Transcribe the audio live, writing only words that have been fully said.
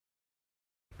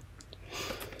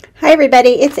Hi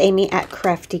everybody, it's Amy at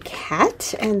Crafty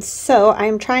Cat, and so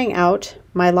I'm trying out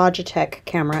my Logitech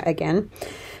camera again.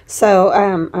 So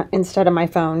instead of my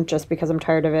phone, just because I'm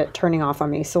tired of it turning off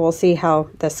on me. So we'll see how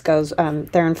this goes.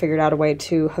 Theron figured out a way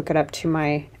to hook it up to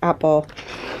my Apple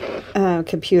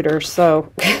computer. So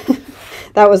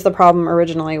that was the problem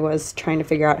originally, was trying to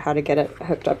figure out how to get it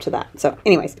hooked up to that. So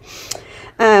anyways,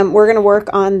 we're going to work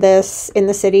on this in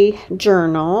the city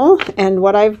journal, and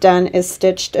what I've done is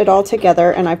stitched it all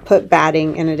together, and I've put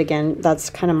batting in it again.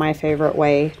 That's kind of my favorite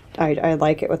way. I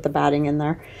like it with the batting in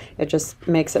there. It just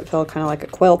makes it feel kind of like a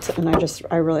quilt, and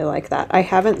I really like that. I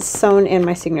haven't sewn in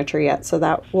my signature yet, so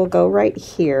that will go right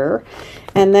here.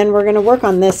 And then we're going to work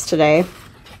on this today.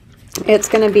 It's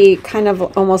going to be kind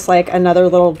of almost like another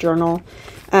little journal.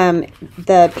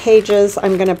 The pages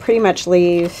I'm going to pretty much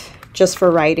leave just for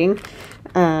writing.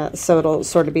 So it'll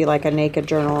sort of be like a naked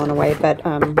journal in a way, but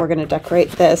we're going to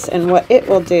decorate this, and what it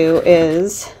will do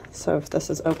is, so if this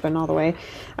is open all the way,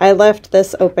 I left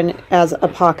this open as a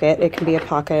pocket. It can be a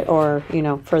pocket, or, you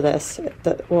know, for this,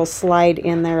 that will slide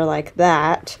in there like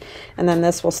that, and then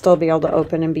this will still be able to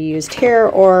open and be used here,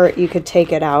 or you could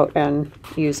take it out and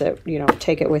use it, you know,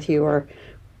 take it with you or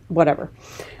whatever.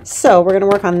 So we're going to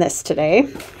work on this today.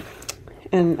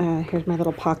 And here's my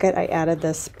little pocket. I added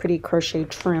this pretty crochet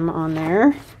trim on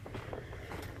there.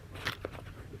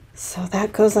 So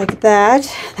that goes like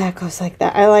that. That goes like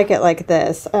that. I like it like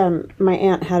this. My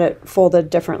aunt had it folded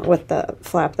different with the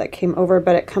flap that came over,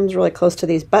 but it comes really close to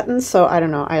these buttons. So I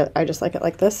don't know. I just like it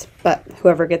like this. But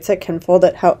whoever gets it can fold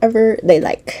it however they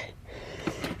like.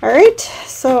 All right.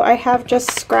 So I have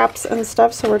just scraps and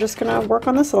stuff. So we're just going to work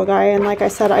on this little guy. And like I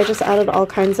said, I just added all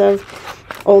kinds of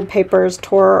old papers,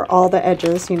 tore all the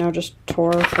edges, you know, just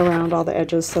tore around all the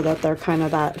edges so that they're kind of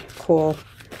that cool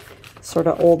sort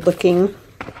of old looking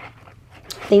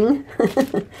thing.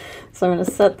 So I'm going to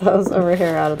set those over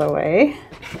here out of the way.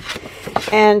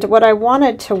 And what I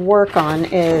wanted to work on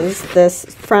is this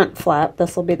front flap.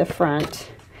 This will be the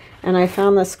front. And I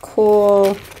found this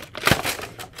cool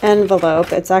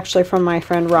envelope. It's actually from my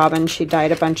friend Robin. She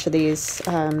dyed a bunch of these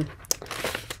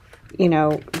you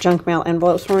know, junk mail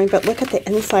envelopes for me, but look at the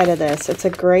inside of this. It's a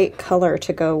great color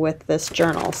to go with this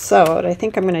journal. So what I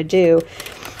think I'm going to do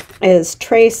is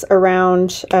trace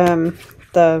around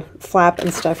the flap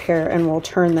and stuff here, and we'll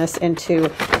turn this into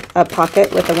a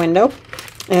pocket with a window.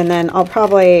 And then I'll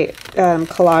probably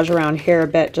collage around here a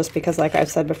bit, just because, like I've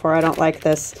said before, I don't like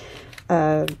this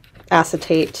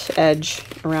acetate edge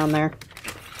around there.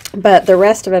 But the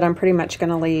rest of it I'm pretty much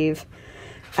going to leave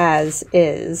as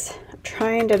is.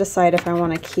 Trying to decide if I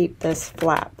want to keep this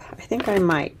flap. I think I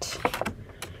might.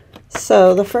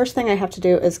 So the first thing I have to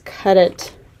do is cut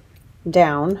it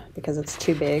down because it's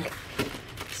too big.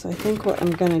 So I think what I'm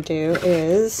going to do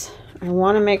is I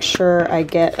want to make sure I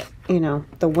get, you know,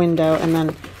 the window, and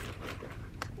then,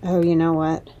 oh, you know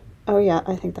what? Oh yeah,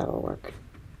 I think that will work.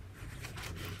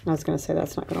 I was going to say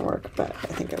that's not going to work, but I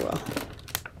think it will.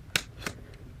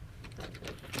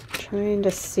 Trying to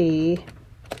see.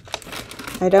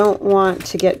 I don't want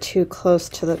to get too close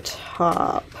to the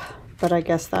top, but I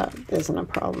guess that isn't a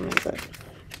problem, is it?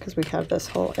 Because we have this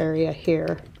whole area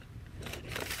here.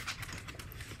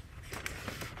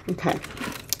 Okay.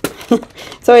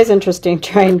 It's always interesting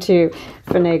trying to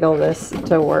finagle this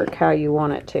to work how you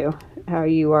want it to, how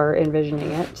you are envisioning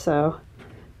it. So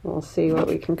we'll see what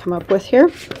we can come up with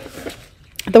here.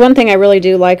 The one thing I really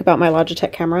do like about my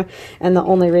Logitech camera, and the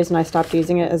only reason I stopped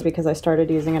using it, is because I started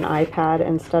using an iPad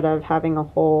instead of having a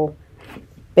whole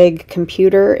big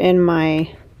computer in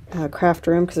my craft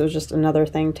room, because it was just another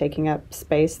thing taking up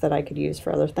space that I could use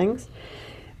for other things.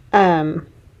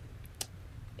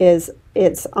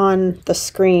 It's on the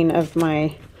screen of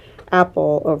my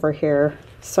Apple over here,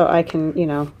 so I can, you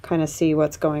know, kind of see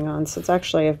what's going on. So it's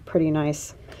actually a pretty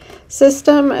nice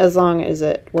system as long as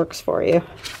it works for you.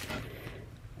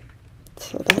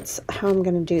 So that's how I'm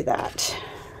going to do that.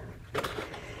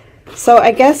 So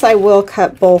I guess I will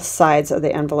cut both sides of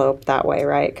the envelope that way,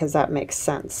 right? Because that makes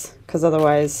sense. Because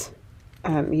otherwise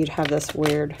you'd have this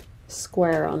weird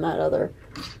square on that other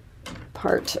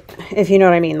part, if you know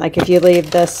what I mean. Like if you leave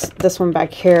this one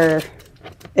back here,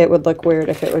 it would look weird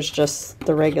if it was just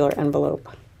the regular envelope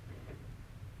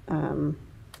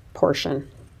portion.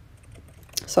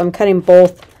 So I'm cutting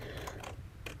both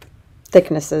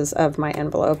thicknesses of my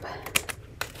envelope.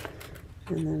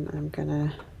 And then I'm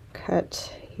gonna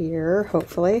cut here,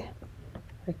 hopefully.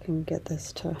 I can get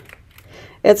this to...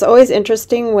 It's always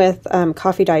interesting with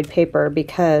coffee dyed paper,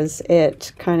 because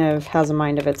it kind of has a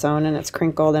mind of its own, and it's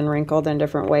crinkled and wrinkled in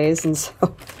different ways, and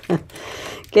so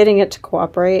getting it to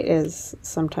cooperate is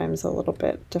sometimes a little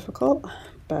bit difficult,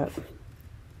 but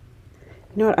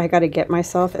You know what I got to get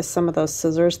myself is some of those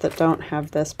scissors that don't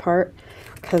have this part,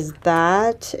 because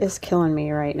that is killing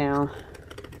me right now.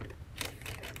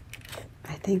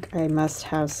 I think I must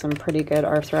have some pretty good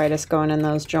arthritis going in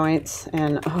those joints,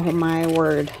 and oh my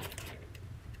word.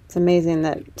 It's amazing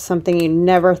that something you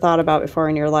never thought about before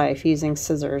in your life, using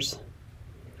scissors,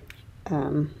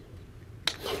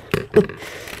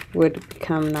 would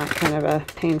become that kind of a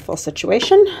painful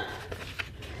situation.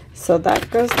 So that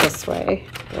goes this way.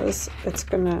 It's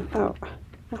gonna, oh,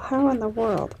 well, how in the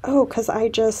world? Oh, because I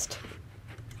just,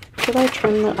 did I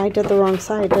trim the, I did the wrong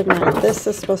side, didn't I? This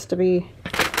is supposed to be,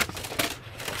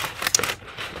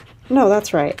 no,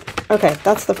 that's right. Okay,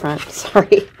 that's the front,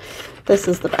 sorry. This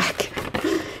is the back.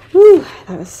 Whew,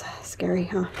 that was scary,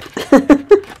 huh?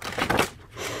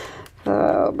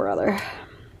 Oh, brother.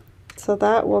 So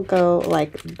that will go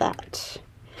like that.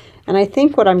 And I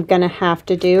think what I'm gonna have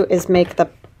to do is make the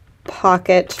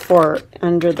pocket for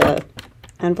under the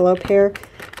envelope here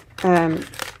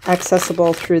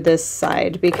accessible through this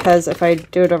side, because if I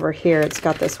do it over here, it's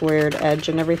got this weird edge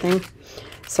and everything.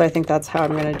 So I think that's how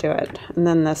I'm going to do it. And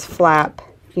then this flap,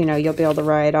 you know, you'll be able to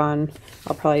write on.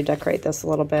 I'll probably decorate this a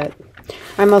little bit.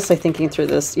 I'm mostly thinking through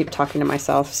this, talking to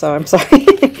myself, so I'm sorry.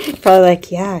 Probably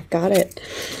like, yeah, got it.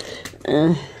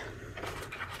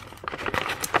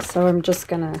 So I'm just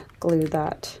going to glue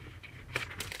that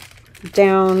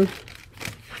down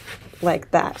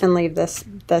like that and leave this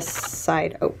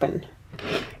side open.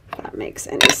 If that makes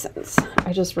any sense.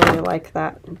 I just really like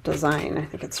that design. I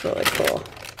think it's really cool.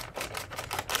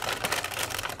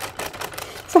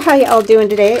 So how you all doing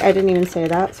today? I didn't even say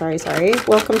that. Sorry.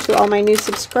 Welcome to all my new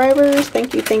subscribers.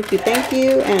 Thank you.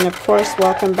 And of course,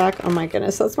 welcome back. Oh my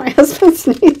goodness, that's my husband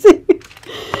sneezing.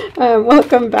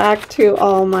 Welcome back to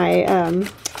all my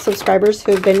subscribers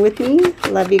who have been with me.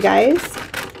 Love you guys.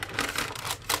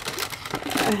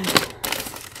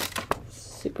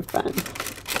 Super fun.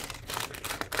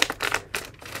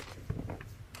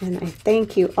 And I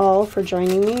thank you all for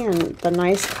joining me and the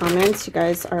nice comments. You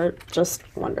guys are just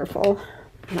wonderful.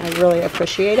 And I really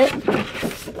appreciate it.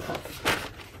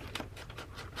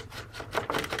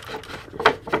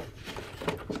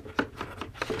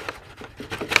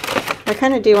 I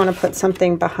kind of do want to put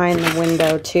something behind the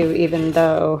window too, even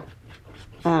though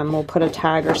we'll put a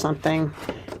tag or something.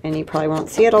 And you probably won't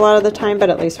see it a lot of the time, but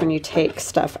at least when you take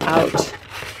stuff out,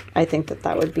 I think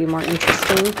that would be more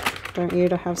interesting, don't you,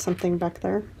 to have something back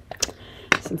there?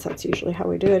 Since that's usually how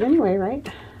we do it anyway, right?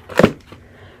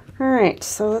 Alright,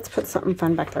 so let's put something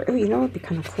fun back there. Oh, you know what would be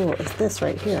kind of cool is this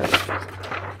right here.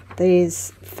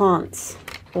 These fonts,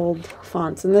 old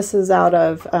fonts. And this is out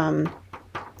of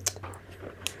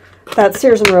that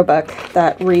Sears and Roebuck,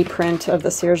 that reprint of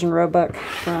the Sears and Roebuck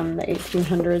from the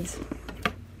 1800s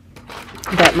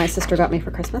that my sister got me for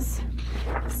Christmas.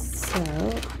 So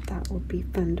that will be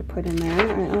fun to put in there.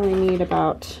 I only need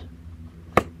about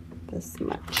this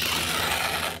much.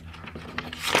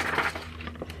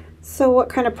 So what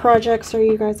kind of projects are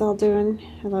you guys all doing?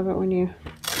 I love it when you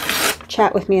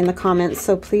chat with me in the comments,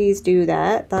 so please do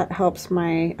that. That helps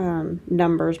my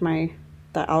numbers, the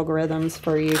algorithms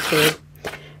for YouTube.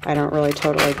 I don't really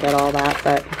totally get all that,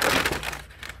 but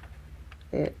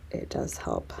it does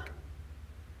help.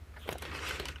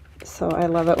 So I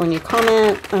love it when you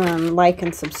comment. Like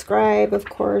and subscribe, of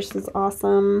course, is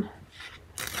awesome.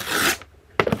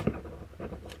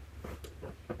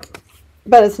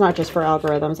 But it's not just for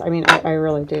algorithms. I mean, I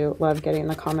really do love getting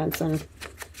the comments and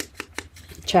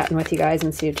chatting with you guys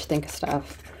and see what you think of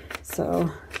stuff.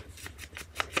 So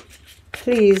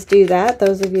please do that,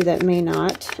 those of you that may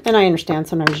not. And I understand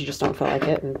sometimes you just don't feel like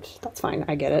it, and that's fine.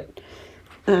 I get it.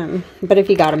 But if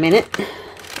you got a minute,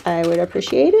 I would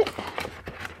appreciate it.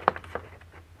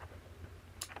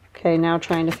 Okay, now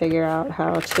trying to figure out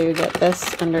how to get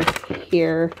this under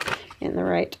here in the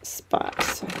right spot.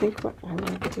 So I think what I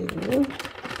will do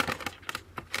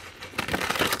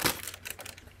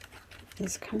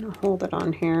is kind of hold it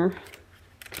on here.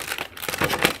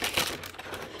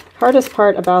 Hardest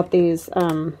part about these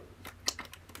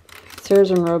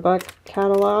Sears and Roebuck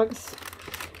catalogs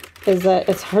is that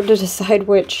it's hard to decide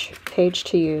which page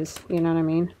to use, you know what I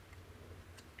mean?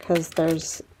 Because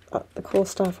there's the cool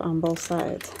stuff on both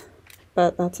sides.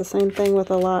 But that's the same thing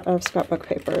with a lot of scrapbook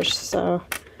papers, so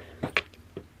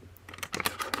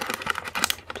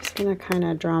just gonna kind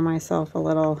of draw myself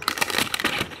a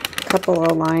couple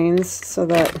of lines so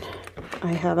that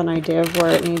I have an idea of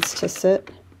where it needs to sit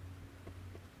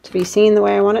to be seen the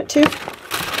way I want it to.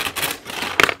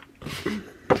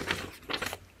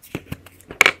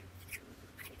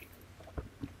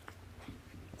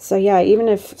 So yeah, even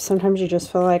if sometimes you just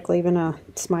feel like leaving a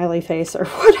smiley face or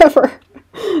whatever,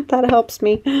 that helps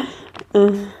me.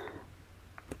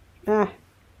 Ah,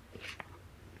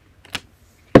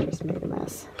 just made a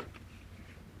mess.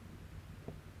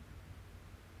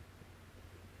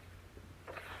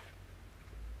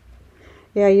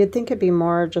 Yeah, you'd think it'd be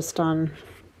more just on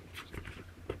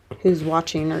who's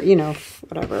watching or, you know,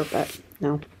 whatever, but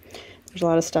no. There's a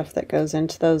lot of stuff that goes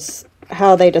into those,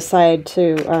 how they decide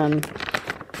to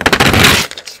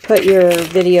put your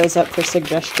videos up for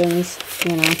suggestions,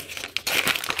 you know.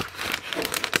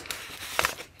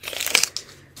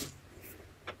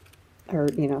 Or,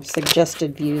 you know,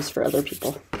 suggested views for other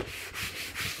people.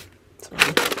 That's what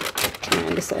I'm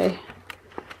trying to say.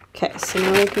 Okay, so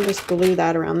now we can just glue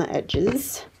that around the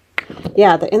edges.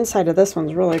 Yeah, the inside of this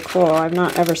one's really cool. I've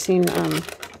not ever seen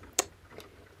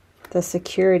the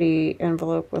security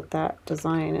envelope with that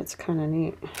design. It's kind of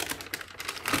neat. I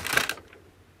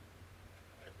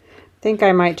think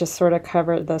I might just sort of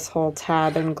cover this whole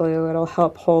tab in glue. It'll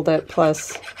help hold it,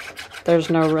 plus there's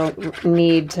no real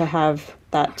need to have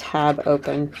that tab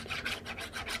open,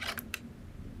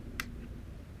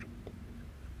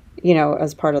 you know,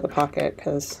 as part of the pocket,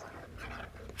 because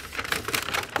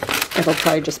it'll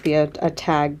probably just be a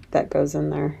tag that goes in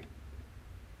there.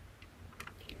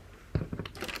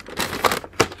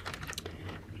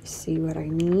 See what I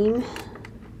mean?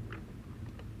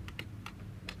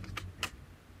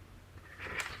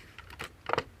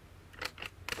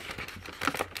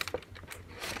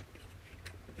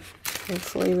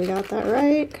 Hopefully we got that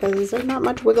right, because there's not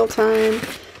much wiggle time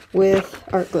with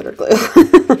art glitter glue.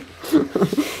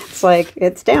 It's like,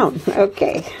 it's down.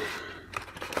 Okay.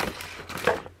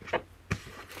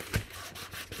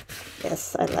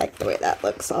 Yes, I like the way that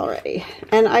looks already.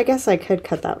 And I guess I could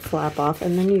cut that flap off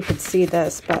and then you could see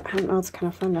this, but I don't know, it's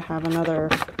kind of fun to have another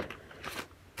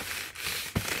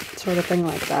sort of thing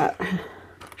like that.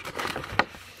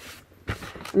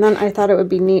 And then I thought it would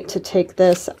be neat to take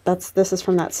this, this is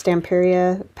from that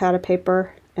Stamperia pad of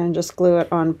paper, and just glue it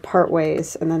on part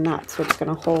ways, and then that's what's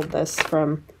going to hold this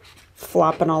from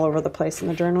flopping all over the place in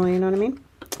the journal, you know what I mean?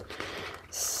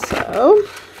 So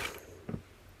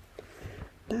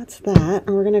that's that,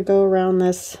 and we're going to go around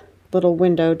this little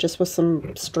window just with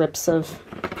some strips of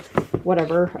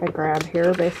whatever I grab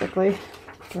here, basically.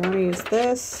 I want to use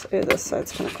this. Ooh, this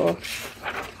side's kind of cool.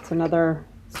 It's another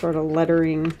sort of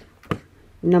lettering,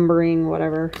 numbering,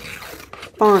 whatever,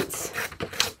 fonts.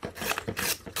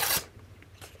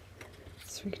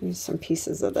 So we can use some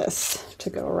pieces of this to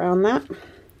go around that.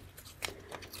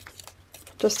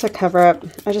 Just to cover up.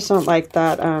 I just don't like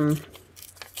that.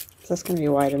 Is this going to be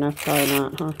wide enough? Probably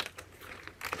not, huh?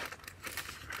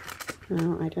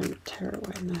 No, I didn't tear it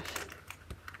wide enough.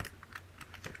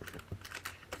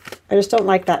 I just don't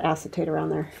like that acetate around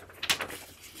there.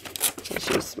 Let's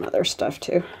use some other stuff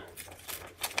too.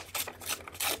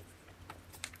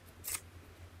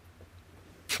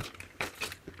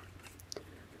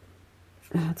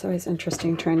 It's always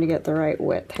interesting trying to get the right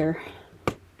width here.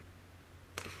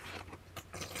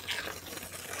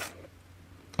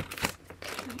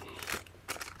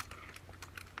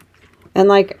 And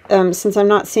like, since I'm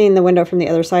not seeing the window from the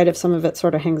other side, if some of it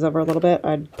sort of hangs over a little bit,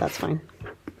 that's fine.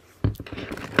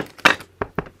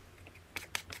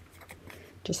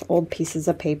 Just old pieces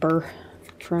of paper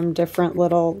from different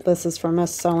little, this is from a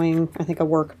sewing, I think a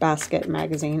work basket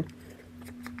magazine.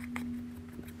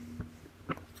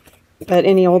 But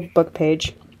any old book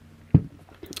page,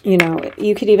 you know,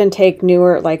 you could even take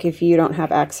newer, like if you don't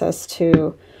have access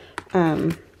to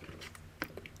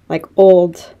like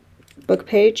old book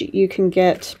page, you can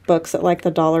get books at like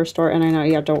the dollar store, and I know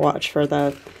you have to watch for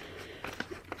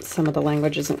some of the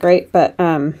language isn't great, but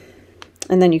and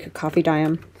then you could copy dye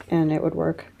them and it would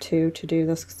work too, to do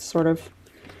this sort of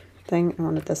thing. I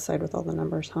wanted this side with all the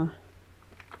numbers, huh?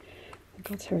 I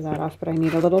think I'll tear that off, but I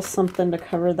need a little something to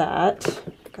cover that.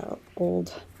 I've got an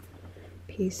old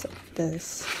piece of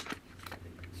this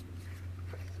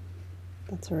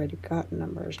that's already got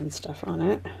numbers and stuff on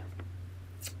it.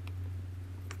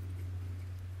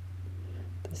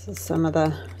 This is some of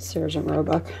the Sears and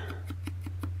Roebuck.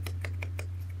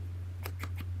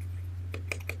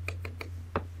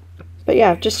 But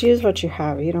yeah, just use what you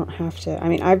have. You don't have to. I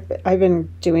mean, I've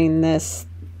been doing this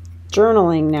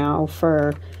journaling now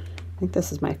for, I think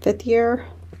this is my 5th year.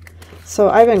 So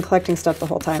I've been collecting stuff the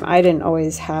whole time. I didn't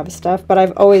always have stuff, but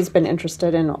I've always been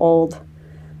interested in old,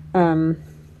 you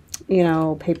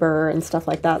know, paper and stuff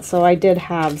like that. So I did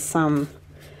have some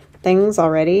things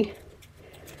already,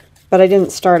 but I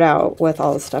didn't start out with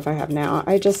all the stuff I have now.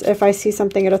 I just, if I see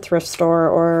something at a thrift store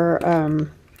or an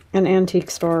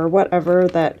antique store or whatever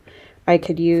that I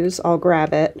could use, I'll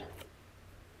grab it.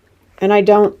 And I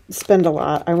don't spend a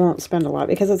lot. I won't spend a lot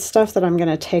because it's stuff that I'm going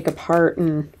to take apart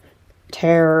and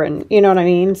tear, and you know what I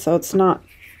mean? So it's not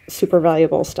super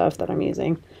valuable stuff that I'm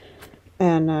using.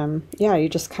 And yeah, you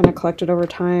just kind of collect it over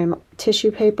time.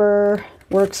 Tissue paper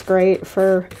works great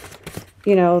for,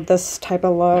 you know, this type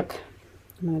of look.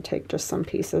 I'm going to take just some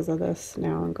pieces of this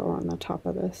now and go on the top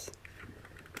of this.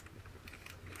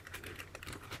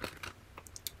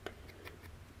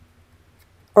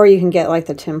 Or you can get like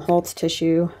the Tim Holtz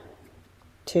tissue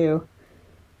too,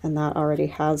 and that already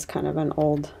has kind of an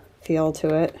old feel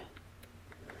to it.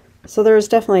 So there's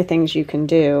definitely things you can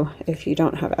do if you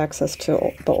don't have access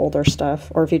to the older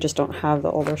stuff, or if you just don't have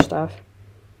the older stuff.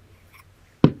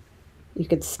 You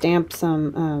could stamp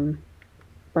some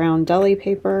brown deli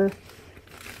paper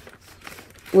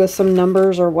with some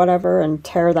numbers or whatever and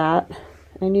tear that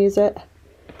and use it.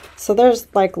 So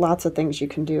there's like lots of things you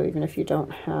can do even if you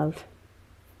don't have,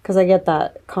 because I get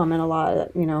that comment a lot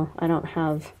that, you know, I don't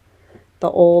have the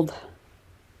old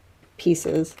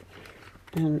pieces.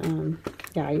 And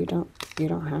yeah, you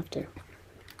don't have to.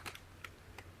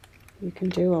 You can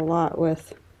do a lot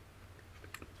with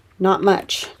not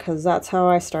much, because that's how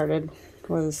I started,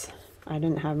 was I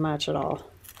didn't have much at all.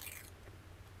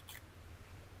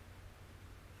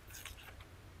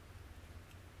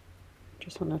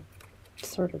 Just want to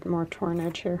sort of more torn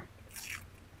edge here.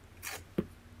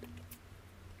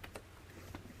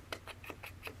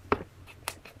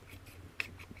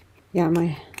 Yeah,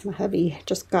 my hubby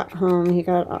just got home. He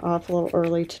got off a little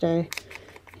early today.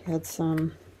 He had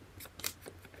some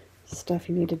stuff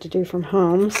he needed to do from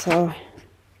home, so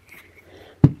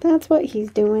that's what he's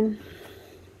doing.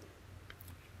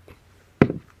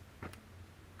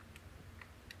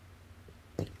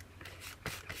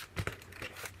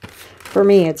 For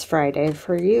me, it's Friday.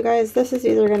 For you guys, this is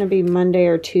either going to be Monday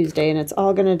or Tuesday, and it's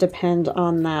all going to depend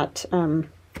on that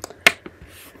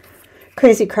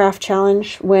Crazy Craft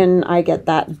Challenge when I get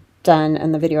that done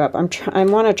and the video up. I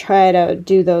want to try to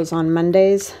do those on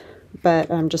Mondays, but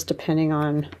just depending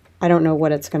on, I don't know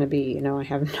what it's going to be, you know, I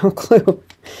have no clue.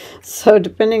 So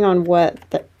depending on what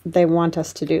they want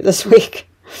us to do this week,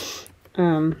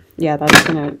 yeah, that's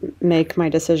going to make my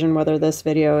decision whether this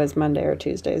video is Monday or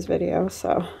Tuesday's video.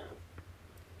 So,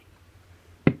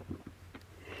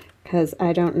 because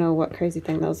I don't know what crazy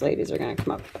thing those ladies are going to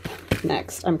come up with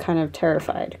next. I'm kind of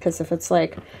terrified, because if it's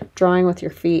like drawing with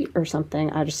your feet or something,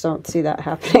 I just don't see that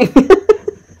happening.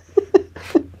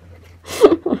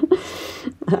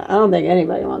 I don't think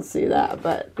anybody wants to see that,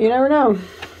 but you never know.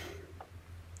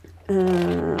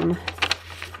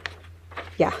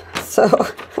 Yeah, so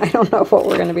I don't know what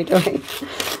we're going to be doing.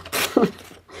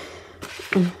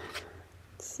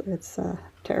 It's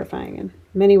terrifying in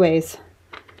many ways.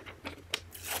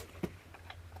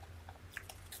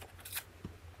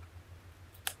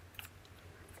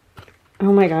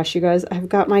 Oh my gosh, you guys, I've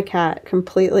got my cat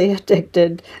completely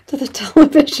addicted to the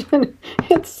television.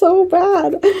 It's so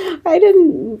bad. I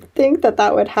didn't think that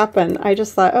that would happen. I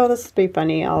just thought, oh, this would be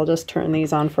funny. I'll just turn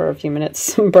these on for a few minutes,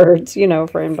 some birds, you know,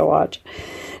 for him to watch.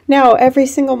 Now, every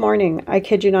single morning, I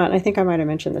kid you not, I think I might have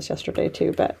mentioned this yesterday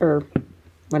too, or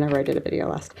whenever I did a video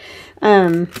last.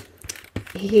 I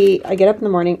get up in the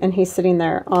morning and he's sitting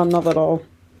there on the little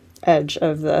edge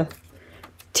of the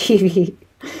TV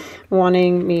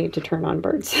wanting me to turn on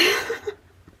birds.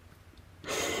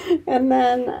 And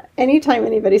then anytime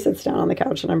anybody sits down on the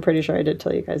couch, and I'm pretty sure I did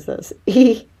tell you guys this,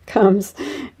 he comes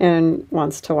and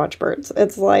wants to watch birds.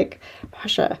 It's like,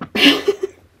 Pasha.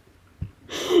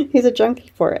 He's a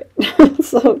junkie for it.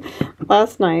 So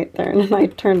last night, Theron and I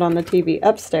turned on the TV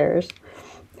upstairs,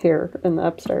 here in the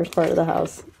upstairs part of the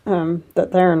house, that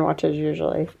Theron watches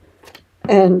usually,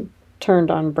 and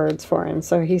turned on birds for him.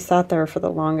 So he sat there for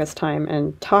the longest time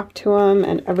and talked to him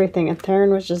and everything, and Theron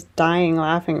was just dying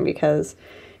laughing, because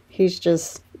he's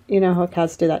just, you know how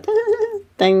cats do that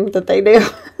thing that they do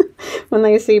when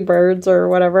they see birds or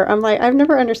whatever. I'm like, I've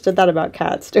never understood that about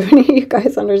cats. Do any of you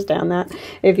guys understand that,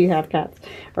 if you have cats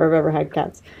or have ever had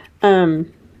cats?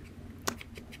 When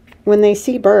they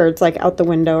see birds like out the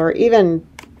window, or even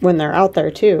when they're out there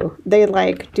too, they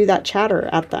like do that chatter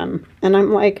at them, and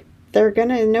I'm like, they're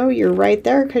gonna know you're right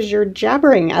there because you're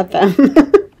jabbering at them.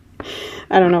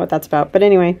 I don't know what that's about, but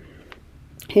anyway,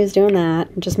 he was doing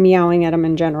that, just meowing at him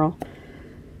in general.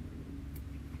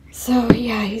 So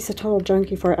yeah, he's a total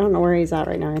junkie for it. I don't know where he's at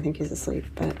right now. I think he's asleep,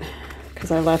 but because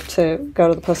I left to go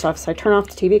to the post office, I turn off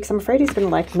the TV because I'm afraid he's gonna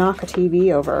like knock a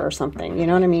TV over or something. You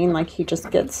know what I mean? Like, he just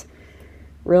gets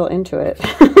real into it.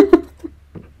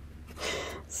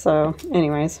 So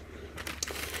anyways,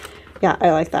 yeah,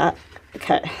 I like that.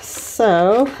 Okay,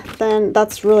 so then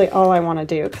that's really all I want to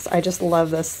do, because I just love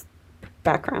this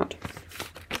background.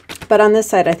 But on this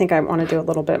side, I think I want to do a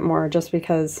little bit more, just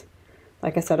because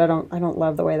like I said, I don't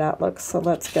love the way that looks, so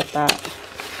let's get that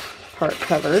part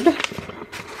covered.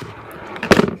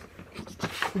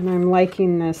 And I'm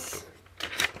liking this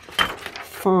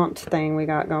font thing we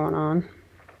got going on.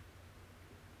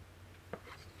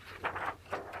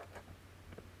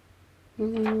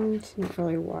 It's not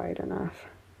really wide enough,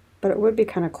 but it would be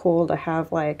kind of cool to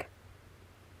have, like,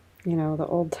 you know, the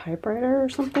old typewriter or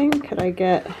something. Could I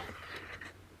get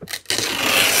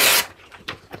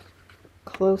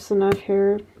close enough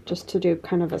here just to do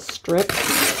kind of a strip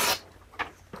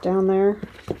down there?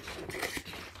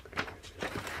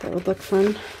 That would look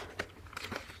fun.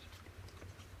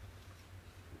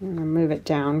 I'm going to move it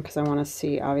down because I want to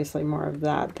see obviously more of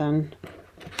that than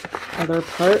other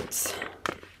parts.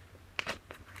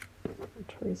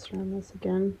 Trace around this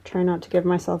again. Try not to give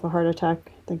myself a heart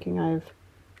attack thinking I've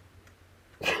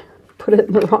put it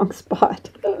in the wrong spot.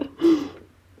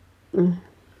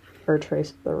 Or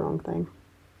traced the wrong thing.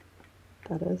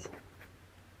 That is.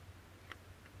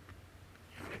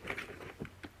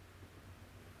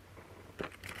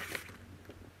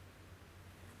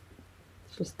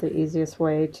 It's just the easiest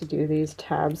way to do these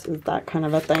tabs is that kind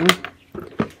of a thing.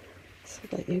 So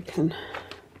that you can...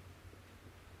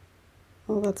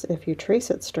 Well, that's if you trace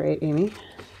it straight, Amy.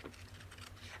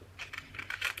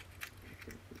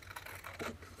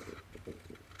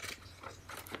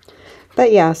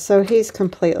 But yeah, so he's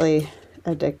completely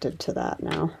addicted to that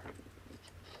now.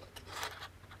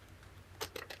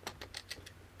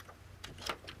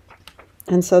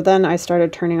 And so then I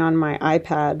started turning on my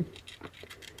iPad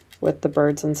with the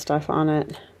birds and stuff on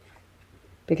it.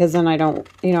 Because then I don't,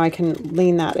 you know, I can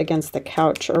lean that against the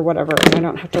couch or whatever, and I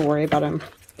don't have to worry about him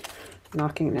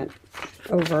knocking it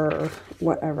over or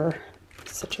whatever.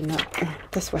 Such a nut. Oh,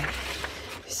 this way.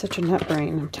 He's such a nut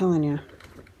brain, I'm telling you.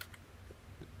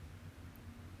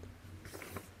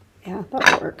 Yeah,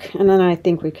 that'll work. And then I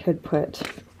think we could put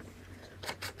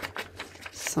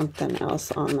something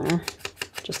else on there.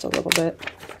 Just a little bit.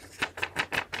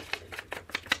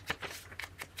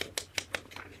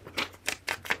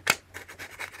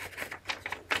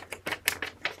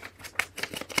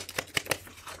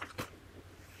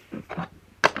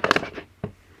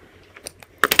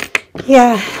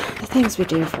 Yeah, the things we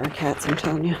do for our cats, I'm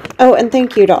telling you. Oh, and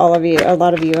thank you to all of you. A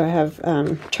lot of you have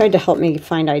tried to help me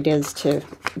find ideas to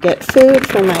get food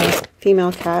for my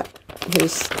female cat,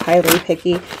 who's highly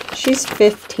picky. She's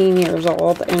 15 years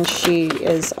old, and she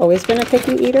has always been a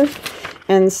picky eater.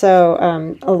 And so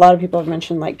a lot of people have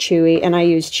mentioned, like, Chewy, and I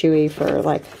use Chewy for,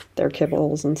 like, their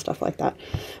kibbles and stuff like that.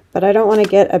 But I don't want to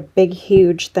get a big,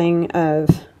 huge thing of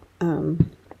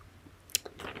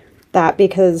that,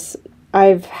 because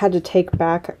I've had to take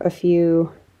back a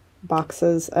few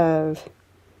boxes of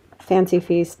Fancy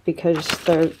Feast because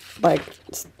they're like,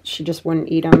 she just wouldn't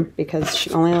eat them because she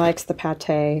only likes the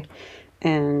pate,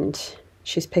 and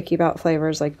she's picky about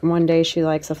flavors. Like, one day she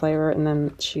likes a flavor and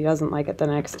then she doesn't like it the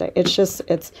next day. It's just,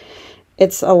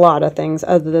 it's a lot of things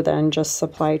other than just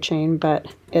supply chain,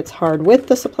 but it's hard with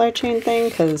the supply chain thing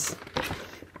because,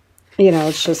 you know,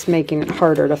 it's just making it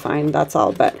harder to find, that's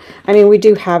all. But I mean, we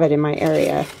do have it in my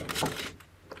area.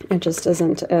 It just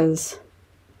isn't as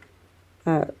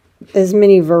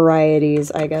many varieties,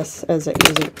 I guess, as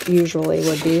it usually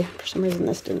would be. For some reason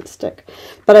this didn't stick.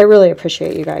 But I really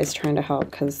appreciate you guys trying to help,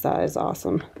 because that is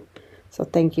awesome. So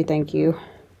thank you, thank you.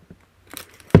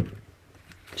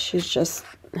 She's just,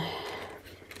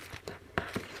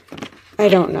 I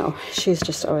don't know. She's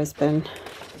just always been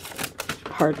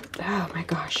hard, oh my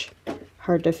gosh,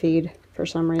 hard to feed for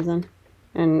some reason.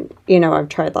 And, you know, I've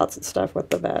tried lots of stuff with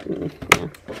the vet, and, yeah.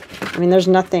 I mean, there's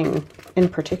nothing in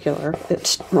particular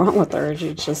that's wrong with her.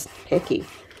 She's just picky.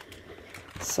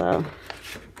 So,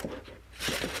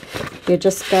 you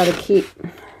just gotta keep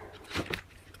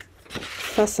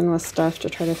fussing with stuff to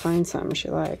try to find something she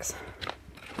likes.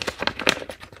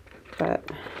 But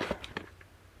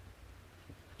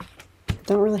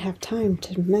don't really have time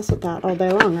to mess with that all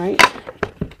day long, right?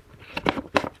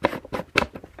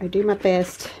 I do my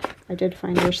best. I did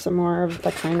find her some more of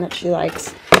the kind that she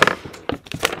likes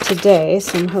today,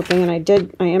 so I'm hoping, and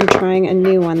I am trying a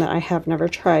new one that I have never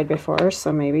tried before,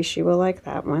 so maybe she will like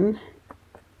that one.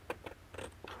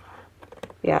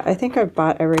 Yeah, I think I've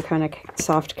bought every kind of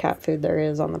soft cat food there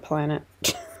is on the planet.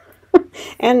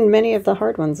 And many of the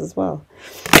hard ones as well.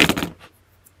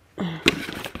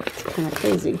 It's kind of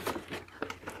crazy.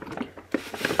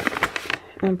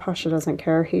 And Pasha doesn't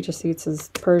care. He just eats his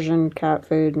Persian cat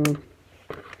food, and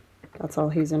that's all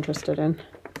he's interested in.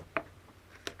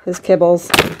 His kibbles.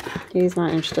 He's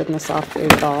not interested in the soft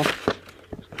food at all.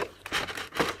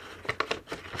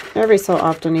 Every so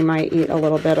often he might eat a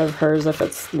little bit of hers if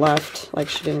it's left, like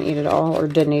she didn't eat it all or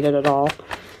didn't eat it at all.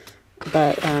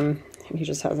 But he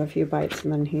just has a few bites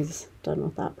and then he's done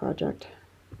with that project.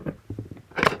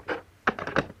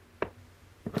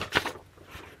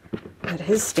 But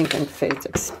his stinking food's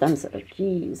expensive,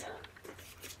 jeez.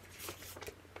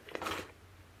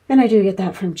 And I do get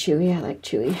that from Chewy. I like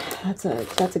Chewy.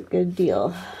 That's a good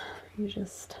deal. You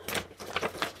just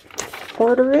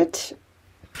order it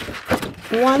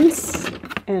once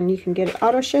and you can get it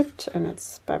auto shipped and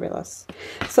it's fabulous.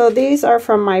 So these are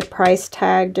from my price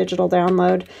tag digital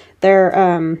download.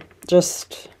 They're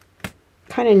just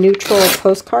kind of neutral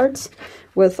postcards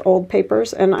with old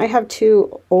papers, and I have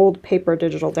 2 old paper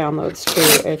digital downloads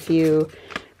too if you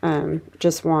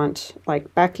just want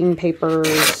like backing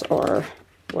papers or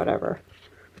whatever.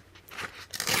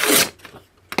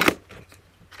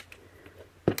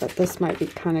 But this might be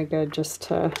kind of good just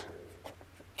to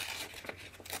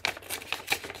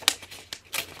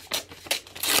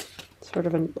sort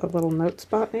of a little note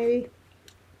spot maybe.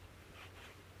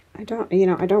 I don't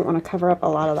want to cover up a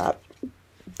lot of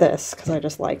this because I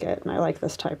just like it, and I like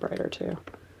this typewriter too.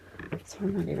 So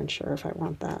I'm not even sure if I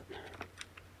want that.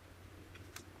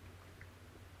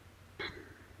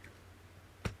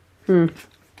 I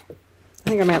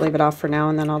think I might leave it off for now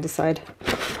and then I'll decide.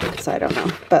 So I don't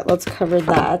know. But let's cover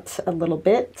that a little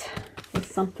bit with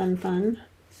something fun.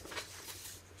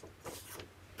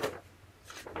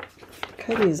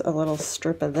 Could use a little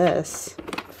strip of this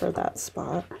for that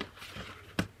spot.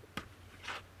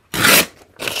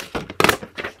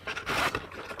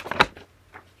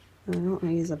 I don't want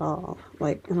to use it all.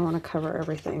 Like, I don't want to cover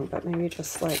everything, but maybe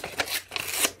just like...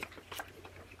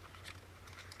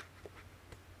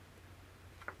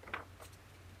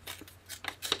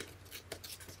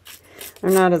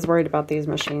 I'm not as worried about these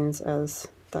machines as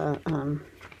the,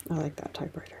 I like that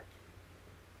typewriter.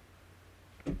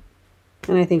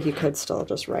 And I think you could still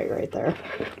just write right there.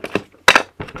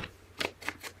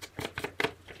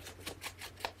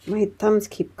 My thumbs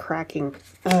keep cracking.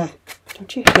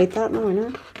 Don't you hate that in the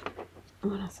winter?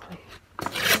 Honestly.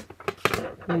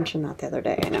 I mentioned that the other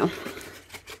day, I know.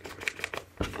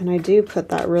 And I do put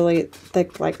that really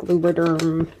thick, like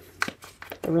Lubriderm,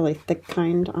 the really thick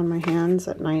kind on my hands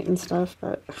at night and stuff,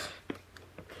 but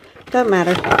doesn't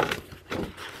matter.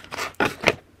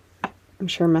 I'm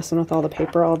sure messing with all the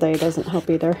paper all day doesn't help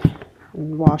either.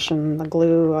 And washing the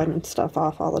glue and stuff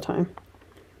off all the time.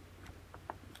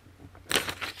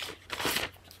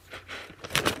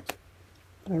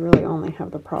 I really only have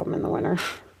the problem in the winter.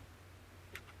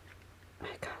 I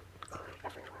got glue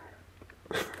everywhere.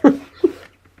 I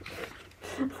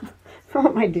don't know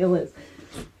what my deal is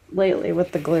lately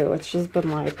with the glue. It's just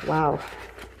been like, wow,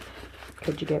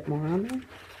 could you get more on there?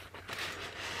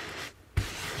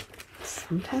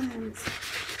 Sometimes.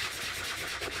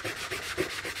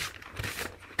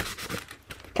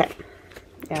 Okay.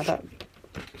 Yeah, that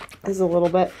is a little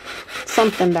bit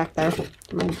something back there.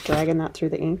 Am I dragging that through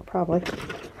the ink? Probably.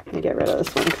 Let me get rid of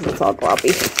this one because it's all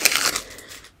gloppy.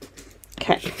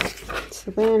 Okay.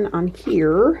 So then on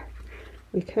here,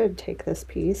 we could take this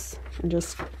piece and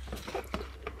just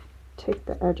take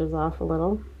the edges off a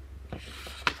little.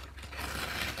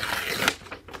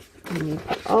 And you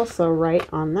could also write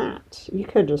on that. You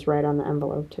could just write on the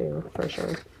envelope too, for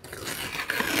sure.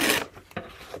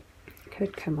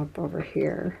 Could come up over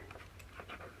here.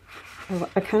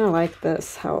 I kind of like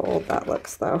this, how old that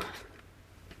looks though.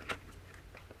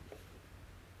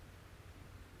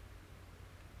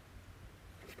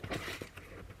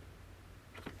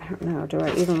 I don't know, do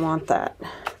I even want that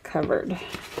covered?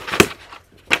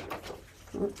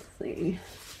 Let's see.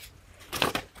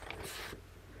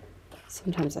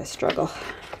 Sometimes I struggle.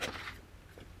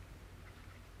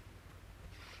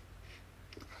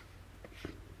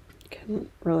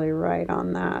 Couldn't really write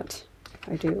on that.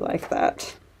 I do like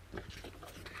that.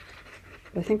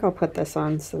 I think I'll put this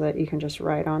on so that you can just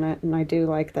write on it. And I do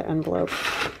like the envelope.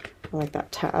 I like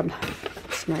that tab.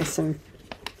 It's nice and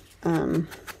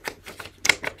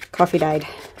coffee dyed.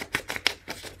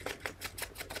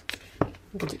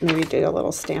 Maybe do a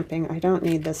little stamping. I don't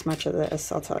need this much of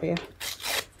this, I'll tell you.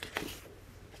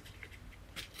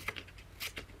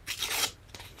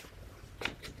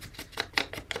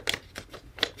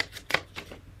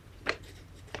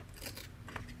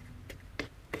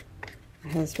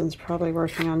 My husband's probably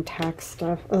working on tax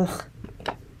stuff. Ugh.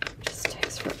 It just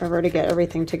takes forever to get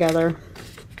everything together.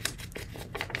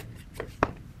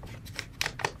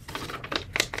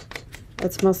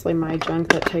 It's mostly my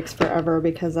junk that takes forever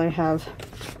because I have,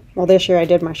 well, this year I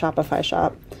did my Shopify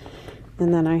shop,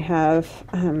 and then I have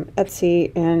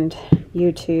Etsy and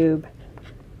YouTube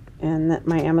and that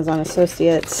my Amazon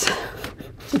associates.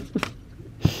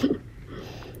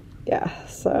 Yeah,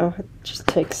 so it just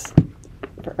takes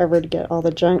forever to get all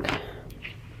the junk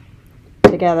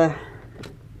together,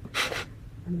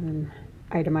 and then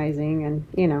itemizing and,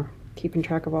 you know, keeping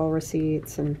track of all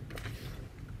receipts and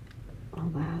all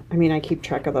that. I mean, I keep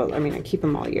track of those. I mean, I keep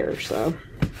them all year, so,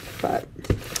 but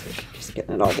just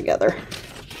getting it all together.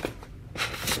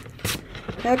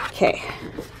 Okay,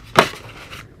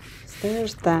 so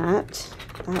there's that.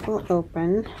 That will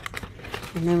open,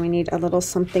 and then we need a little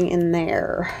something in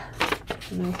there.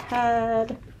 And I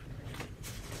had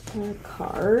a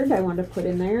card I want to put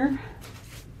in there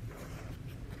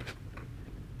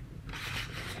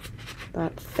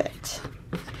that fit.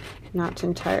 Not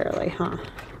entirely, huh?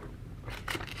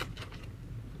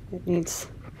 It needs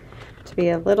to be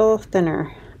a little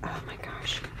thinner. Oh my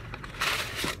gosh.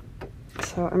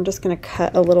 So I'm just going to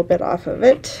cut a little bit off of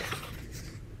it.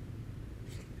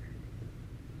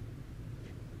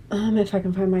 If I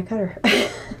can find my cutter.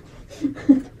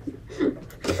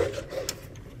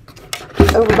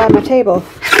 Over by my table.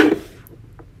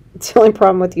 It's the only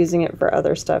problem with using it for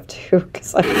other stuff too,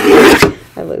 because I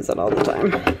lose it all the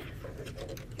time.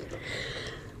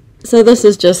 So this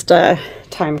is just a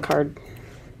time card.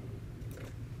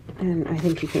 And I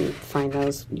think you can find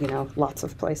those, you know, lots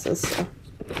of places. So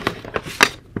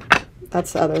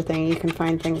that's the other thing. You can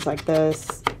find things like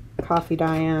this, coffee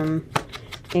dime,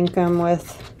 ink 'em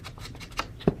with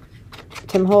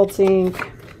Tim Holtz ink.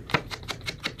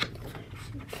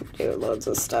 You can do loads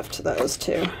of stuff to those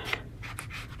too.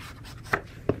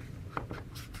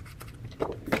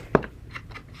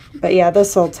 But yeah,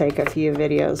 this will take a few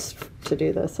videos to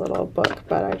do this little book,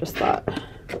 but I just thought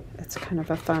it's kind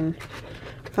of a fun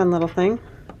little thing.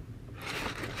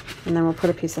 And then we'll put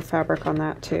a piece of fabric on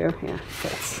that too. Yeah,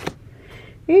 fits.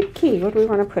 Okay, what do we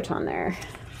want to put on there?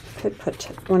 Could put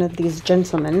one of these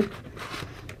gentlemen.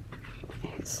 He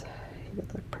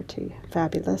would look pretty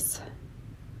fabulous.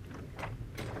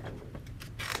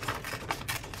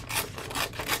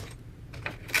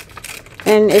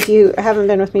 And if you haven't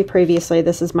been with me previously,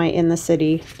 this is my In the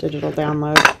City digital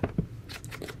download.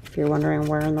 If you're wondering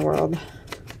where in the world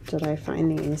did I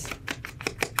find these.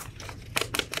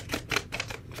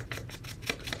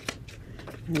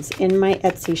 It's in my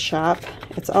Etsy shop.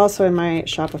 It's also in my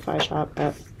Shopify shop,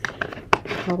 but I'm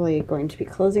probably going to be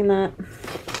closing that,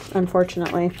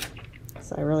 unfortunately,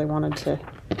 because I really wanted to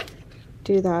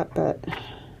do that, but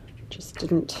just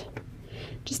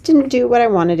didn't do what I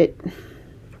wanted it.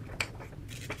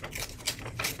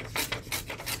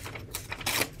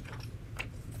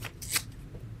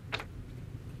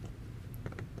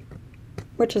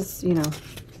 Which is, you know,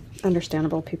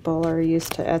 understandable. People are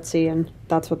used to Etsy, and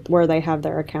that's where they have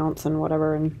their accounts and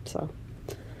whatever, and so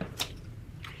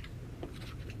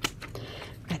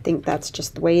I think that's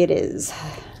just the way it is.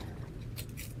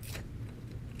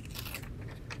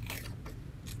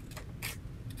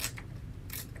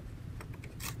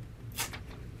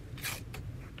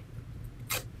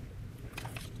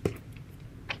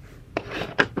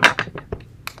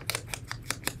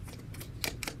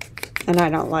 And I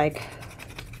don't like,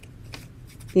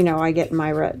 you know, I get in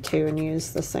my rut too and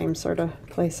use the same sort of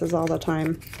places all the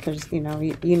time because, you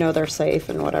know they're safe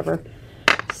and whatever.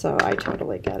 So I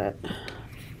totally get it.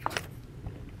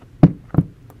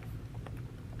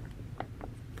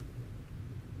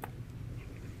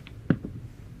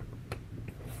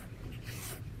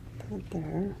 Put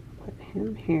there, put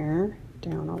him here,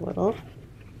 down a little.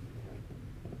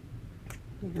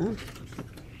 Yeah.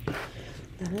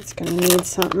 And it's going to need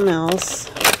something else.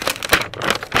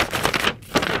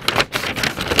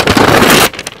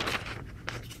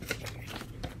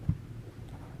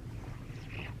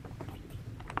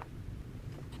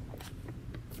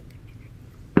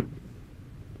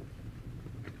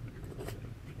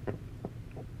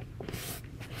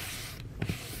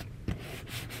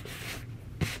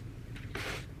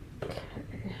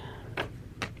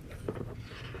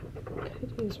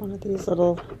 Use one of these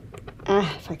little,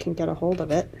 if I can get a hold of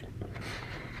it,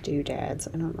 doodads.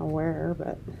 I don't know where,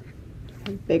 but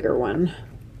a bigger one.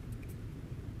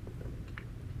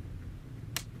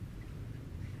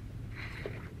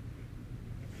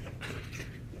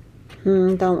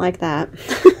 Don't like that.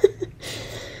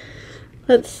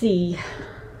 Let's see.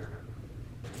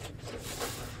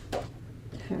 I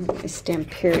have my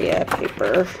Stamperia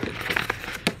paper.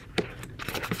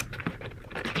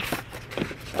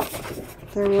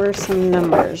 There were some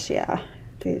numbers, yeah.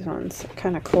 These ones are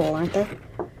kind of cool, aren't they?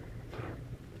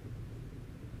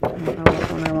 I don't know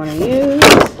what one I want to use.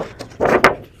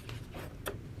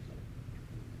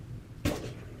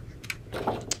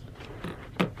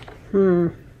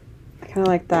 I kind of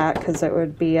like that because it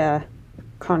would be a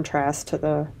contrast to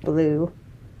the blue.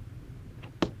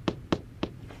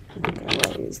 I think I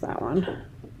will use that one.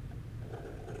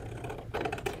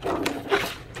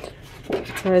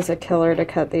 It's always a killer to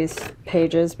cut these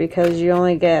pages because you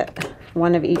only get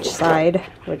one of each side,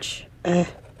 which I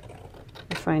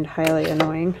find highly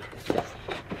annoying.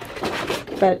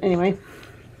 But anyway,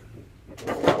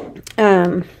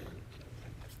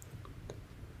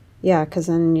 yeah, because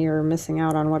then you're missing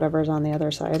out on whatever's on the other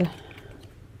side.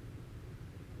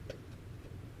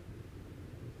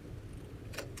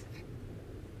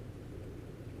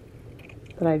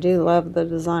 But I do love the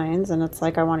designs, and it's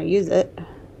like I want to use it.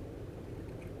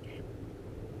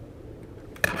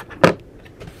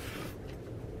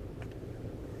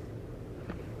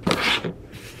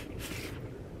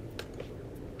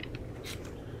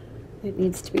 It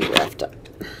needs to be roughed up.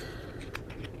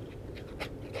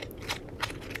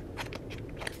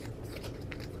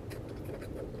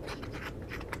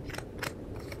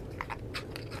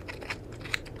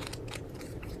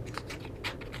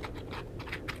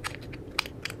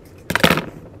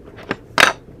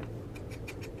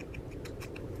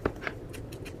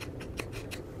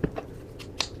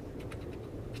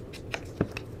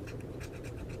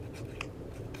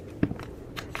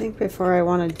 I think before I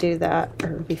want to do that,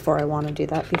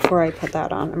 before I put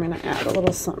that on, I'm going to add a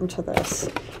little something to this.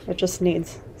 It just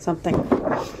needs something. So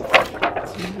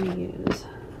I'm going to use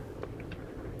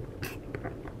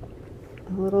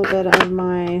a little bit of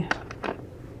my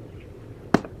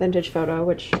vintage photo,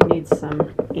 which needs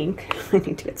some ink. I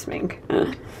need to get some ink.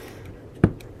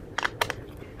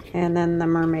 And then the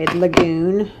Mermaid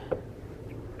Lagoon.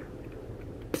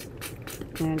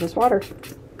 And just water.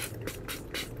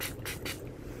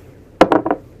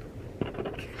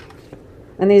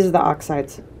 And these are the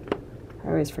oxides. I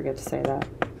always forget to say that.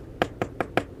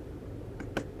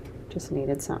 Just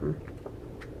needed something.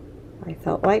 I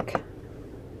felt like.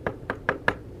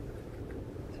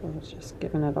 So it's just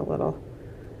giving it a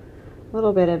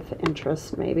little bit of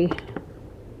interest, maybe.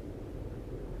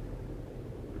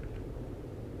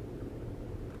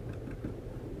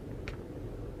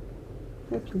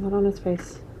 Oops, not on his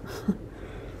face.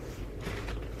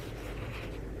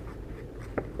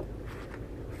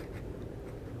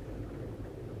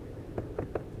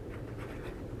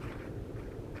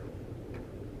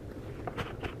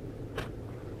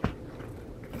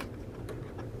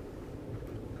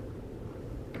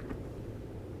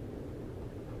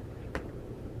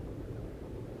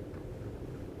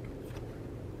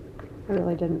 I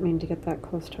really didn't mean to get that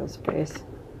close to his face.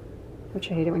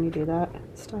 Which I hate it when you do that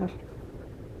stuff.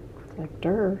 It's like,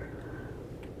 durr.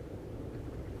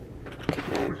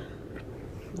 Okay.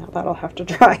 Now that'll have to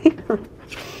dry.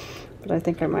 But I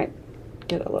think I might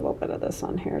get a little bit of this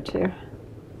on here too.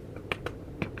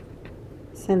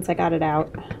 Since I got it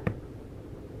out.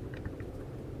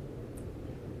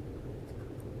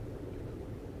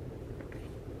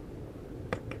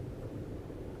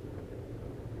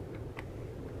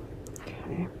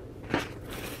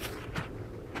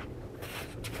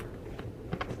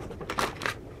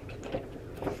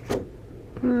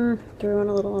 Do we want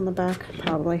a little on the back?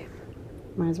 Probably.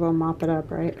 Might as well mop it up,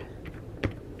 right?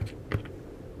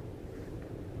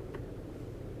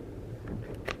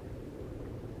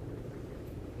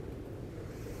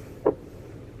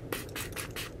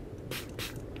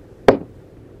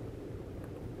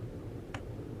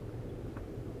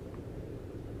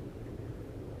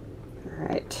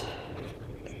 Alright.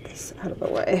 Get this out of the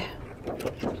way.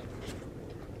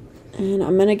 And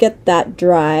I'm going to get that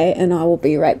dry and I will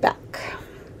be right back.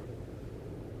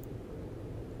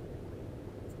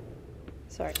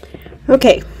 Sorry.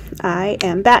 Okay, I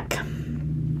am back.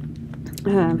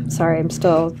 Sorry, I'm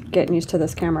still getting used to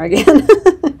this camera again.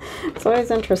 It's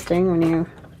always interesting when you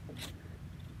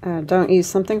don't use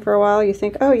something for a while. You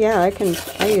think, oh yeah,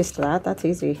 I'm used to that. That's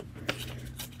easy.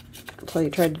 Until you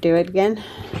try to do it again.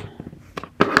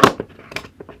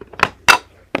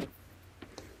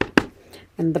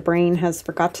 And the brain has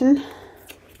forgotten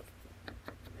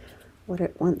what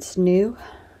it once knew.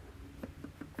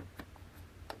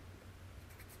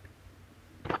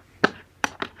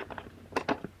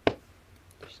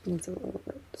 Just needs a little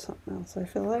bit of something else, I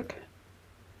feel like.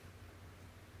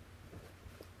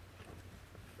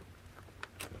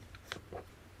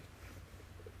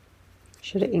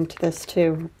 Should have inked this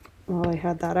too while I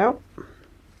had that out,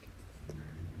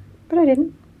 but I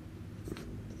didn't.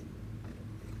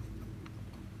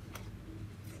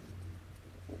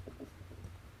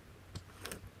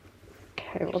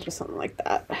 Okay, we'll do something like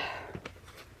that.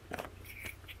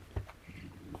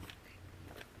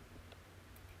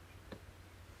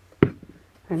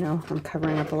 I know, I'm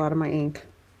covering up a lot of my ink.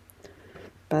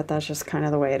 but that's just kind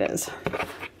of the way it is.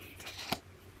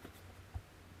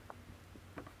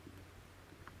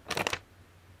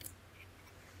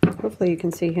 Hopefully you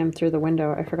can see him through the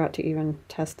window. I forgot to even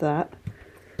test that.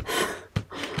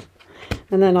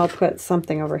 And then I'll put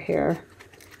something over here.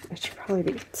 I should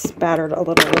probably be spattered a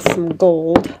little with some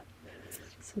gold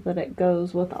so that it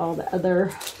goes with all the other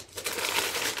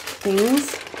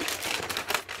things.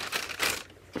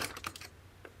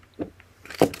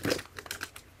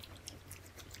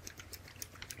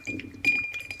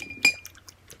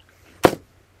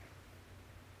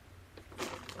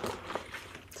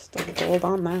 Still gold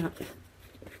on that.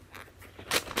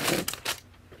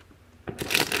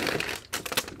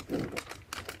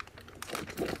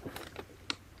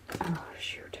 Oh,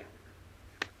 shoot.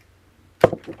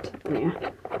 Yeah.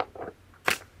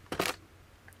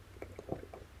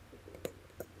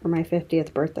 For my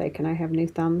 50th birthday, can I have new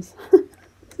thumbs?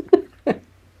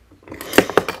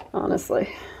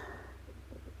 Honestly.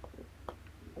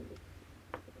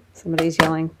 Somebody's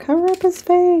yelling, cover up his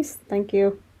face. Thank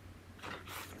you.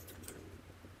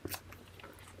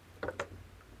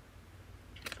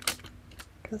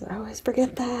 Because I always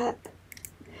forget that.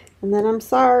 And then I'm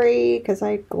sorry because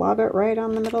I glob it right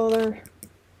on the middle of their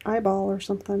eyeball or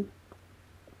something.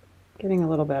 Getting a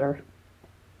little better.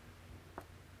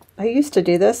 I used to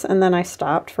do this and then I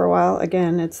stopped for a while.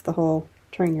 Again, it's the whole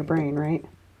train your brain, right?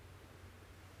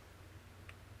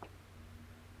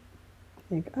 I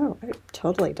think, oh, I've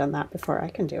totally done that before. I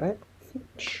can do it.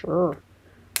 Sure.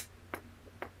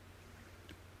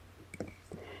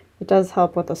 It does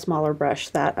help with a smaller brush,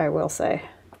 that I will say.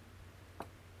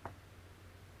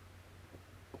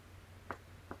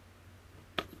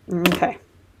 Okay.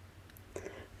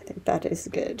 I think that is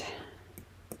good.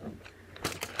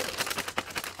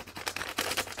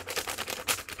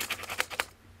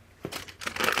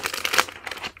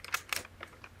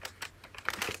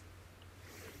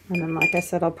 And then, like I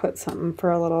said, I'll put something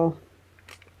for a little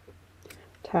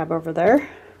tab over there.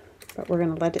 But we're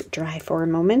going to let it dry for a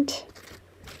moment.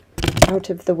 Out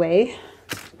of the way.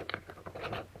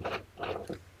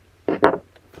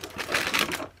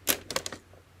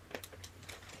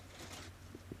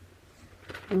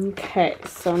 Okay,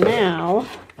 so now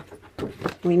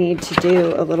we need to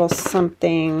do a little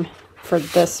something for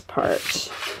this part.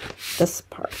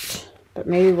 But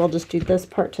maybe we'll just do this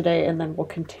part today and then we'll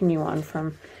continue on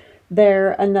from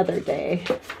there another day.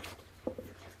 What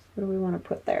do we want to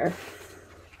put there?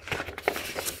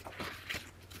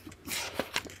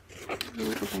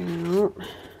 About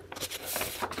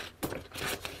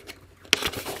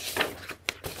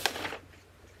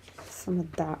some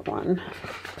of that one.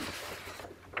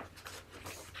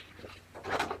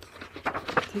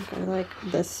 I think I like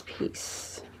this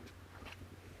piece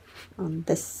on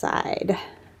this side.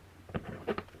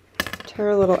 Tear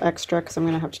a little extra because I'm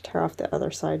going to have to tear off the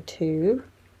other side too.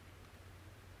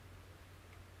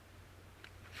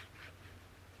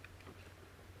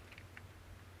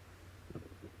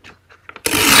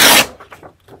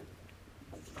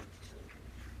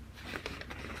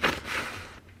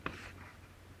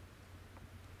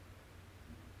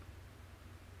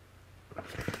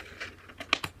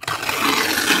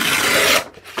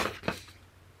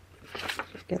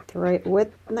 Get the right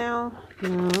width now.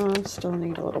 No, still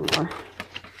need a little more.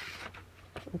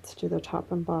 Let's do the top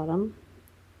and bottom.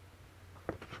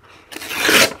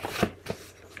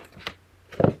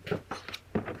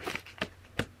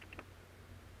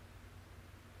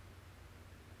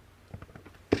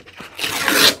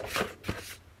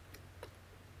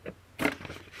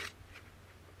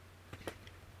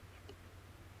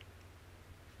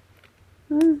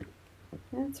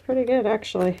 That's pretty good,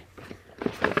 actually.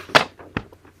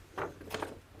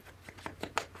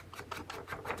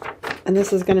 And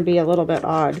this is going to be a little bit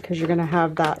odd because you're going to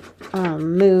have that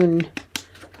moon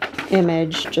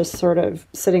image just sort of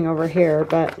sitting over here,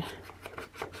 but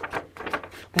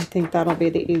I think that'll be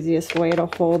the easiest way to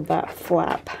hold that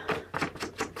flap.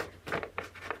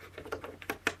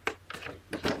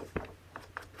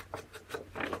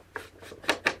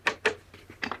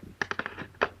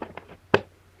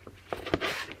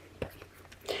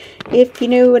 If you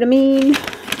know what I mean.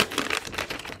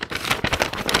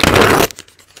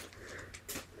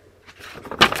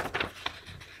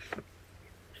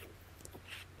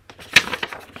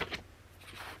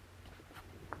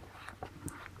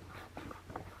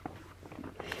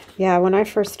 Yeah, when I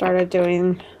first started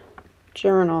doing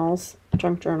journals,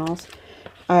 junk journals,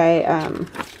 I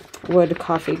would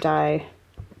coffee dye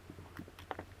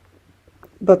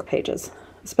book pages,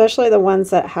 especially the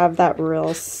ones that have that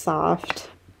real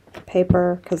soft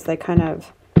paper, because they kind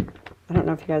of, I don't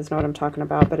know if you guys know what I'm talking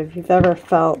about, but if you've ever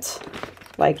felt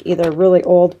like either really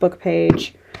old book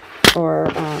page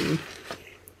or,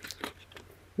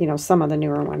 you know, some of the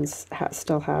newer ones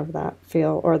still have that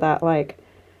feel, or that like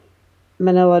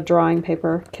Manilla drawing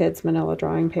paper, kids Manilla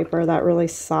drawing paper, that really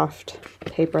soft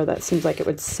paper that seems like it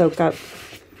would soak up,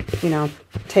 you know,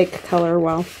 take color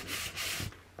well.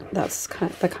 That's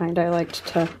the kind I liked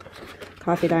to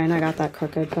coffee dye, and I got that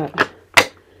crooked, but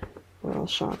we're all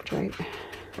shocked, right?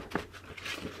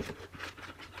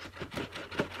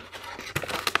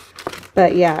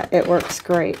 But yeah, it works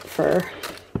great for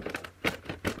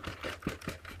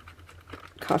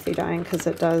coffee dyeing because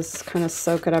it does kind of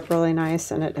soak it up really nice,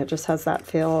 and it just has that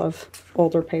feel of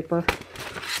older paper.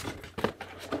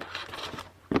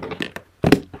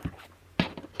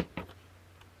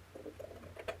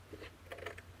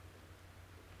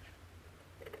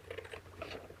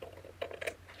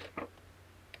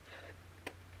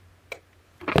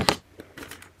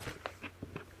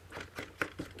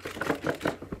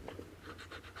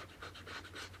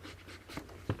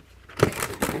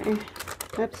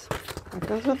 Oops, that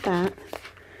goes with that.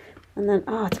 And then,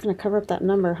 oh, it's going to cover up that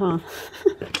number, huh?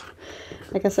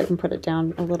 I guess I can put it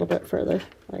down a little bit further,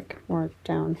 like more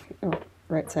down. Oh,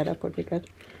 right side up would be good.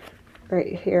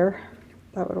 Right here,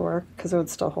 that would work, because it would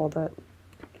still hold it.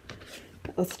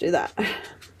 Let's do that.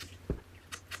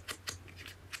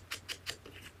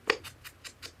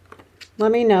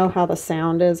 Let me know how the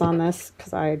sound is on this,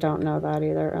 because I don't know that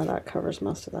either. Oh, that covers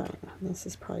most of that. This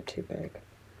is probably too big.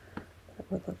 It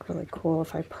would look really cool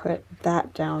if I put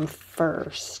that down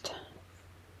first.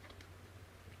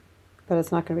 But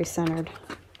it's not going to be centered.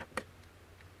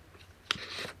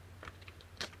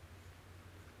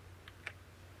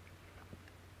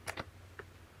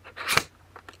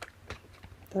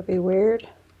 That'd be weird.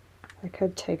 I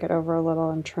could take it over a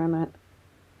little and trim it.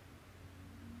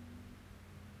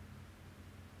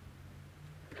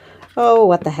 Oh,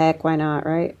 what the heck, why not,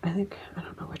 right? I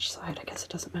don't know which side, I guess it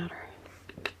doesn't matter.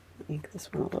 Make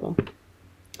this one a little,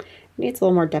 it needs a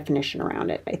little more definition around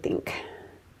it, I think.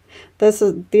 These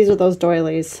are those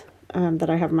doilies that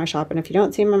I have in my shop, and if you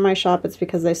don't see them in my shop, it's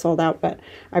because they sold out, but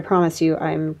I promise you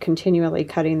I'm continually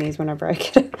cutting these whenever I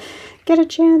get a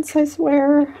chance, I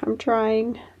swear. I'm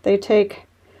trying. They take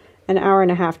an hour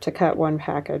and a half to cut one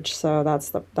package, so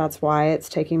that's why it's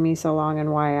taking me so long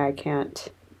and why I can't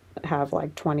have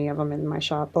like 20 of them in my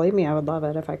shop. Believe me, I would love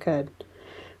it if I could.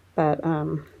 But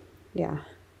yeah.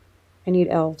 I need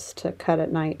elves to cut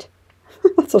at night.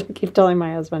 That's what I keep telling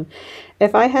my husband.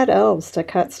 If I had elves to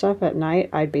cut stuff at night,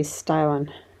 I'd be styling.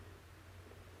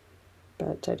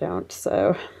 But I don't,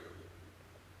 so.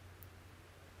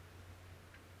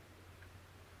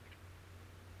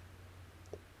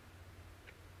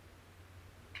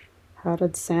 How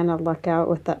did Santa luck out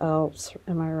with the elves?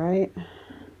 Am I right?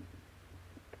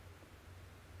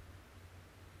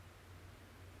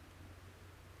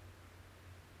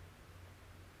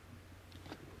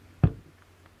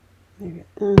 Maybe,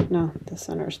 no, the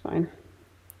center's fine.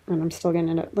 And I'm still going to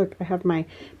end up, look, I have my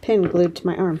pin glued to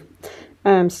my arm.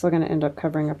 I'm still going to end up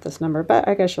covering up this number, but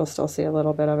I guess you'll still see a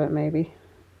little bit of it, maybe.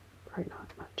 Probably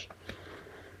not much.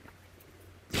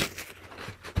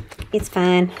 It's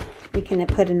fine. We can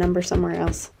put a number somewhere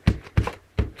else.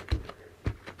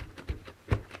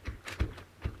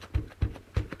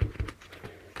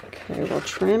 Okay, we'll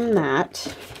trim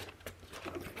that.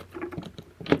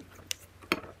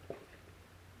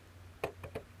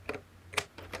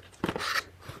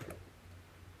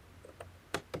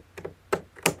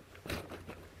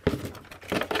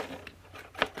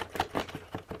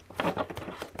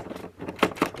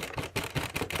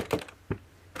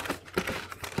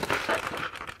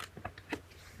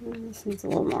 This needs a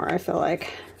little more, I feel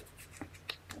like.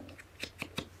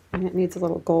 And it needs a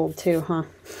little gold too, huh?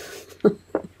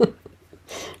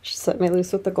 Just set me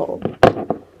loose with the gold.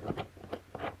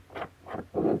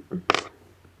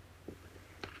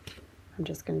 I'm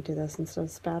just going to do this instead of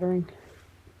spattering.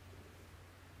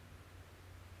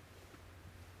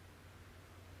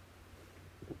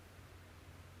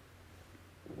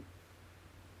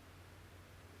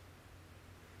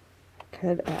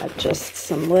 Could add just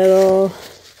some little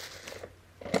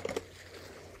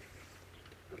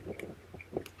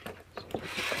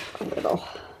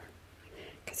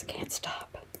because I can't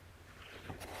stop.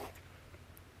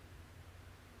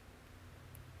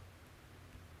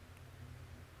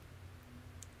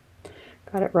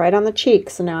 Got it right on the cheek,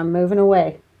 so now I'm moving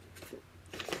away.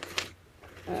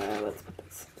 Let's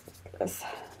put this.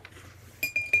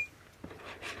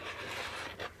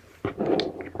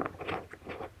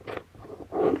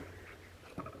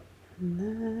 And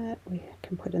that we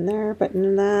can put in there, but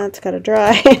that's got to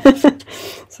dry.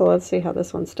 So let's see how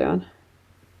this one's doing.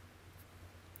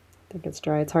 think it's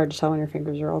dry. It's hard to tell when your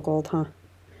fingers are all gold, huh?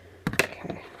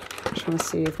 Okay. Just want to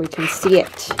see if we can see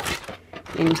it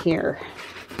in here.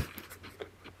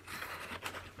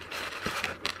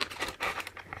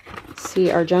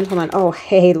 See our gentleman. Oh,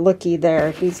 hey, looky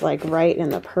there. He's like right in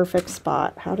the perfect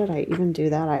spot. How did I even do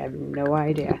that? I have no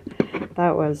idea.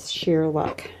 That was sheer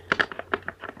luck.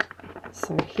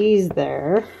 So he's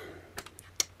there.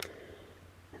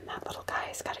 And that little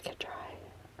guy's got to get dry.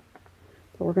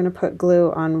 But we're going to put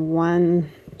glue on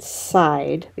one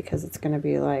side because it's going to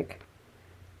be like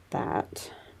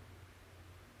that.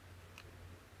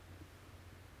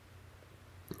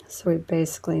 So we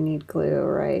basically need glue,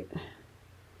 right?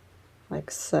 Like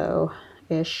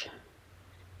so-ish.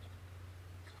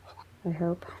 I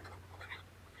hope.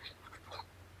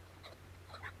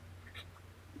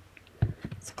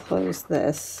 Let's close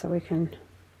this so we can,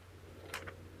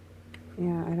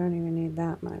 yeah, I don't even need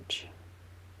that much.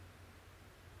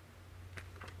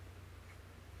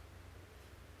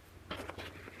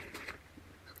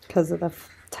 Because of the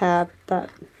tab that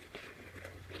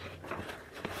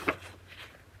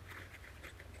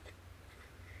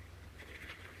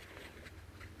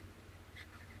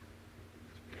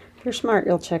if you're smart,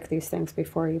 you'll check these things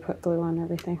before you put glue on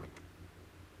everything.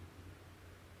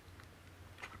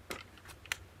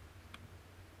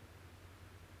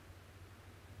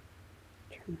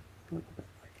 Turn it a little bit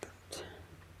like that.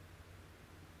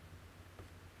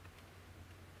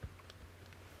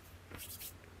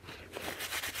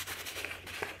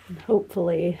 And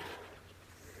hopefully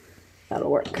that'll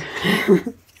work.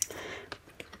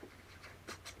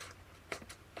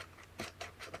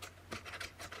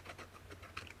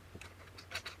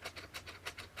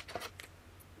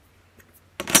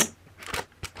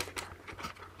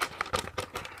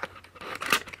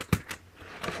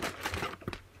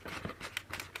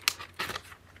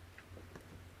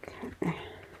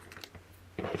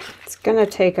 It's gonna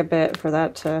take a bit for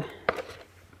that to,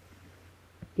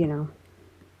 you know,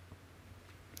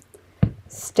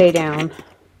 stay down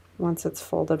once it's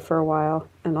folded for a while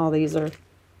and all these are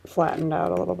flattened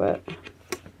out a little bit.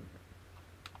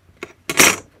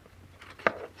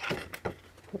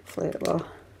 Hopefully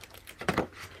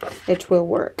it will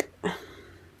work.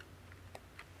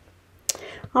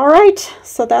 All right,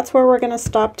 so that's where we're going to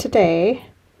stop today.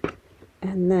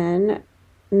 And then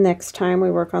next time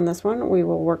we work on this one, we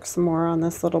will work some more on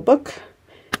this little book.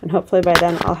 And hopefully by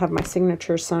then I'll have my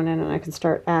signature sewn in and I can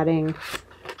start adding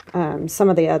some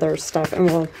of the other stuff. And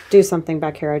we'll do something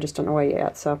back here. I just don't know what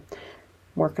yet, so I'm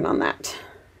working on that.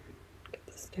 Get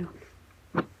this down.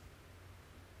 All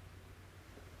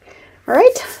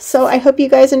right, so I hope you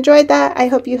guys enjoyed that. I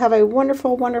hope you have a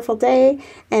wonderful, wonderful day,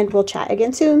 and we'll chat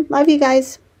again soon. Love you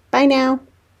guys. Bye now.